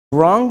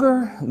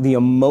stronger the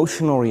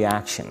emotional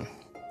reaction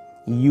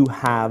you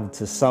have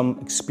to some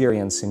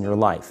experience in your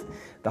life,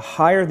 the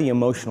higher the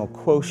emotional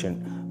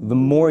quotient, the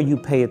more you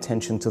pay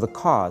attention to the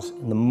cause.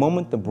 And the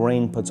moment the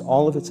brain puts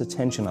all of its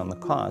attention on the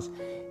cause,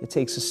 it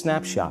takes a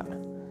snapshot,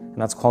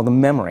 and that's called a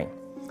memory.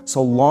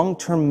 So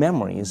long-term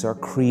memories are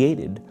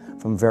created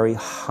from very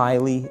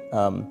highly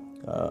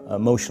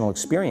emotional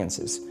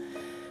experiences.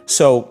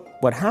 So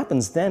what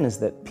happens then is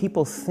that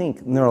people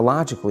think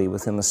neurologically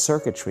within the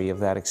circuitry of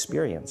that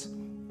experience,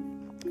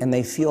 and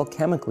they feel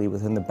chemically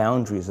within the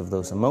boundaries of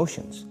those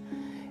emotions.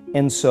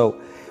 And so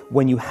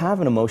when you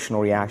have an emotional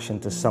reaction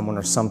to someone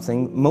or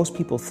something, most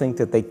people think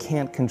that they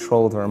can't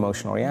control their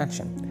emotional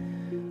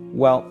reaction.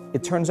 Well,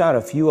 it turns out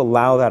if you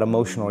allow that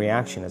emotional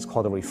reaction, it's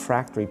called a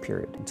refractory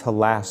period, to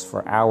last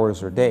for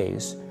hours or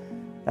days,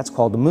 that's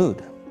called a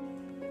mood.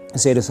 I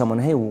say to someone,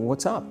 hey,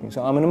 what's up? You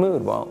say, I'm in a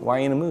mood. Well, why are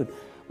you in a mood?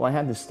 Well, I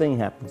had this thing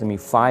happen to me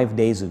 5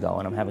 days ago,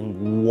 and I'm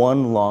having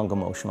one long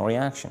emotional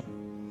reaction.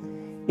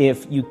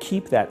 If you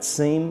keep that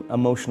same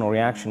emotional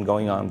reaction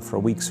going on for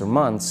weeks or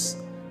months,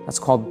 that's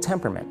called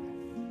temperament.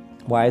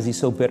 Why is he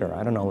so bitter?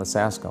 I don't know, let's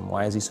ask him.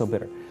 Why is he so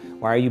bitter?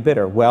 Why are you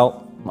bitter?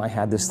 Well, I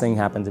had this thing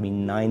happen to me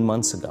 9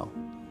 months ago.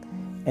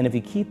 And if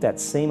you keep that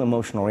same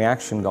emotional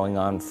reaction going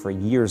on for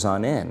years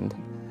on end,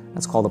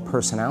 that's called a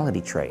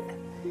personality trait.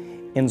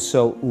 And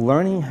so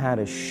learning how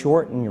to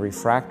shorten your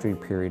refractory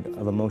period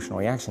of emotional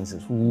reactions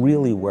is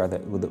really where the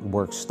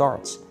work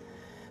starts.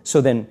 So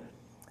then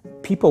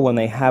people, when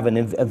they have an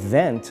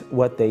event,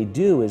 what they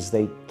do is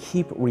they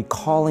keep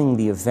recalling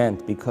the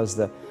event because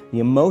the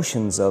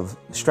emotions of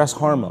stress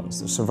hormones,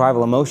 the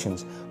survival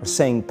emotions, are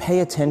saying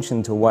pay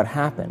attention to what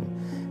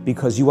happened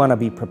because you want to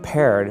be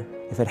prepared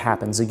if it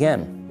happens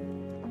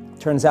again.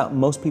 Turns out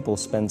most people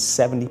spend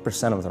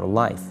 70% of their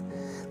life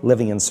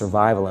living in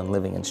survival and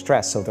living in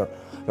stress. So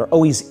they're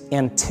always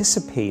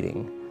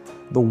anticipating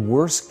the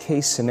worst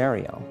case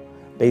scenario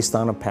based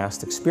on a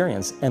past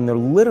experience, and they're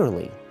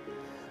literally,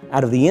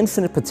 out of the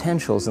infinite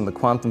potentials in the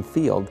quantum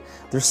field,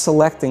 they're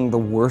selecting the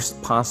worst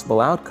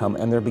possible outcome,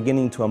 and they're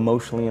beginning to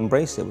emotionally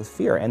embrace it with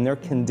fear, and they're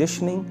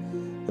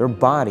conditioning their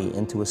body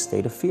into a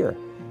state of fear.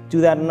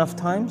 Do that enough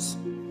times,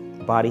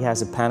 the body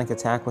has a panic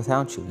attack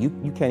without you.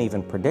 You can't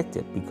even predict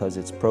it because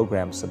it's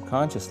programmed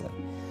subconsciously.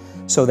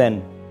 So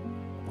then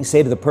you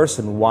say to the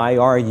person, why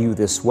are you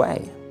this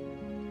way?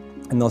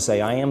 And they'll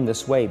say, I am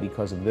this way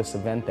because of this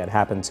event that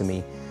happened to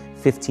me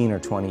 15 or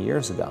 20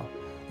 years ago.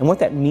 And what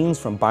that means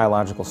from a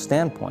biological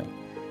standpoint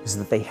is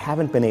that they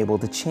haven't been able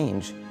to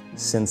change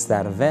since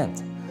that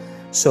event.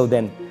 So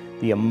then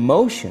the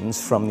emotions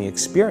from the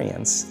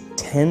experience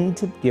tend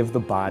to give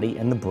the body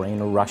and the brain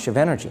a rush of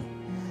energy.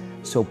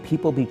 So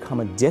people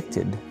become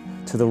addicted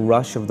to the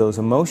rush of those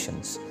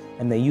emotions,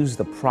 and they use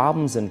the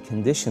problems and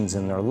conditions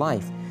in their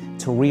life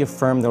to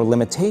reaffirm their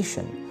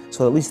limitation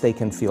so at least they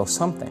can feel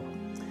something.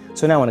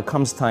 So now when it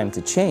comes time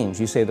to change,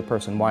 you say to the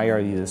person, why are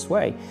you this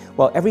way?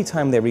 Well, every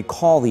time they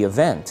recall the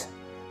event,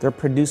 they're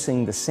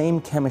producing the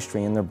same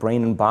chemistry in their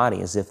brain and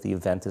body as if the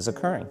event is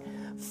occurring,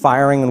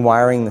 firing and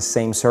wiring the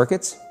same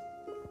circuits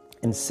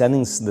and sending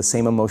the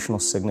same emotional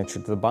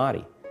signature to the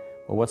body.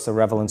 Well, what's the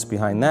relevance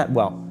behind that?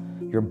 Well,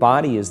 your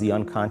body is the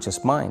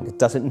unconscious mind. It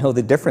doesn't know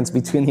the difference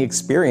between the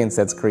experience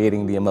that's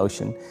creating the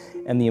emotion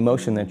and the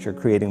emotion that you're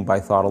creating by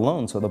thought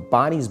alone. So the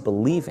body's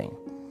believing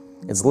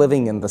it's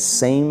living in the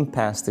same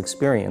past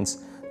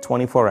experience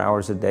 24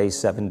 hours a day,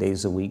 7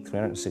 days a week,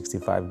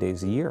 365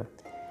 days a year.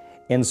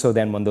 And so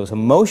then when those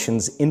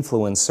emotions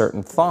influence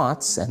certain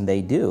thoughts, and they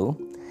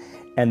do,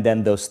 and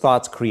then those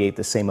thoughts create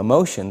the same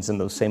emotions, and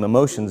those same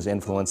emotions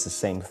influence the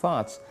same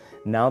thoughts,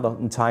 now the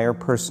entire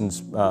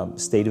person's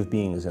state of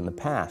being is in the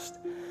past.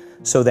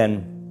 So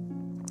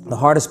then the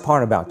hardest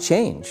part about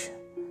change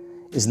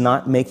is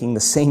not making the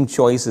same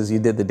choices you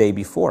did the day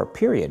before,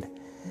 period.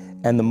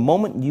 And the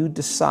moment you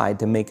decide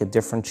to make a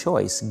different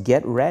choice,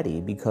 get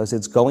ready because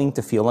it's going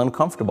to feel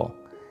uncomfortable.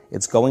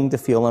 It's going to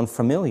feel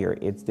unfamiliar.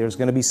 There's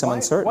going to be some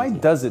uncertainty. Why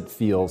does it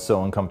feel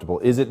so uncomfortable?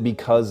 Is it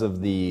because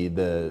of the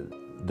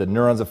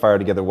neurons that fire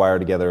together wire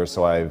together,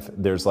 so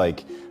there's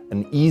like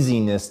an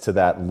easiness to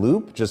that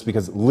loop, just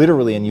because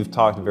literally, and you've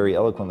talked very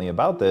eloquently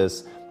about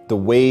this, the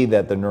way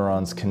that the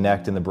neurons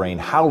connect in the brain,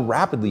 how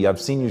rapidly,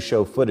 I've seen you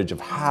show footage of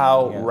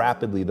how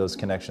rapidly those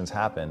connections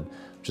happen,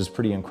 which is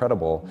pretty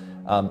incredible.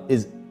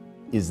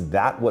 Is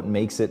that what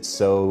makes it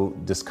so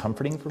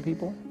discomforting for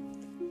people?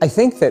 I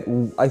think that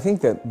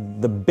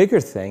the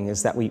bigger thing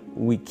is that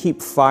we keep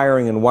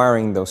firing and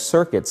wiring those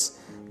circuits.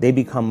 They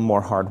become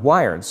more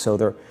hardwired.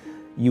 So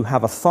you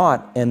have a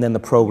thought and then the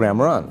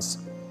program runs.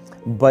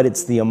 But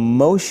it's the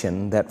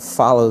emotion that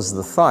follows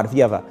the thought. If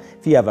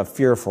you have a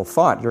fearful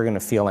thought, you're going to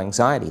feel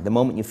anxiety. The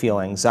moment you feel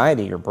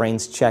anxiety, your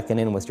brain's checking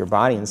in with your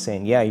body and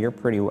saying, yeah, you're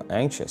pretty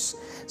anxious.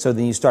 So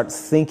then you start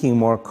thinking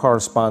more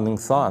corresponding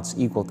thoughts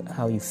equal to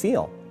how you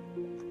feel.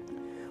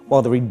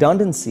 Well, the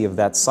redundancy of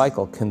that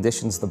cycle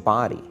conditions the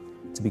body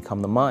to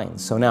become the mind.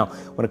 So now,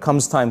 when it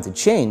comes time to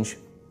change,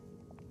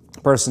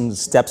 a person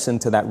steps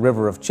into that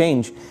river of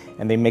change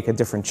and they make a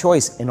different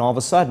choice, and all of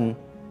a sudden,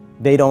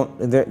 they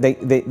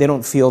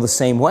don't feel the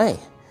same way.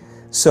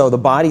 So the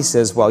body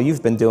says, well,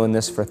 you've been doing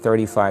this for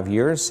 35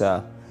 years.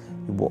 You're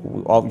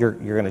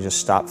going to just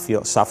stop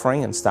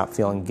suffering and stop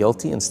feeling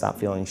guilty and stop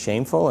feeling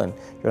shameful, and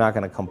you're not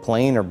going to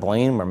complain or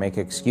blame or make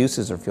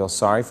excuses or feel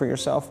sorry for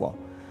yourself. Well,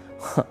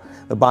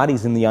 the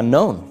body's in the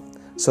unknown.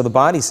 So the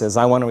body says,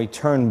 I want to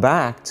return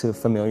back to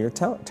familiar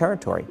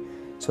territory.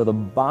 So the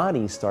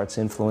body starts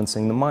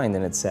influencing the mind,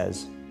 and it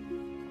says,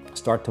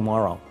 start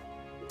tomorrow.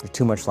 You're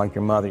too much like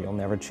your mother. You'll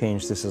never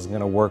change. This isn't going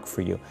to work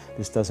for you.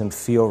 This doesn't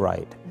feel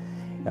right.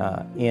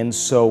 And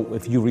so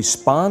if you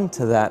respond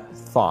to that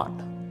thought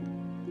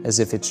as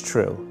if it's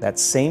true, that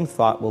same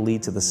thought will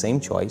lead to the same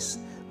choice,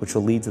 which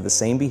will lead to the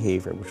same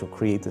behavior, which will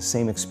create the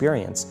same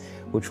experience,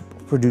 which will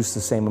produce the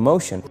same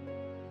emotion.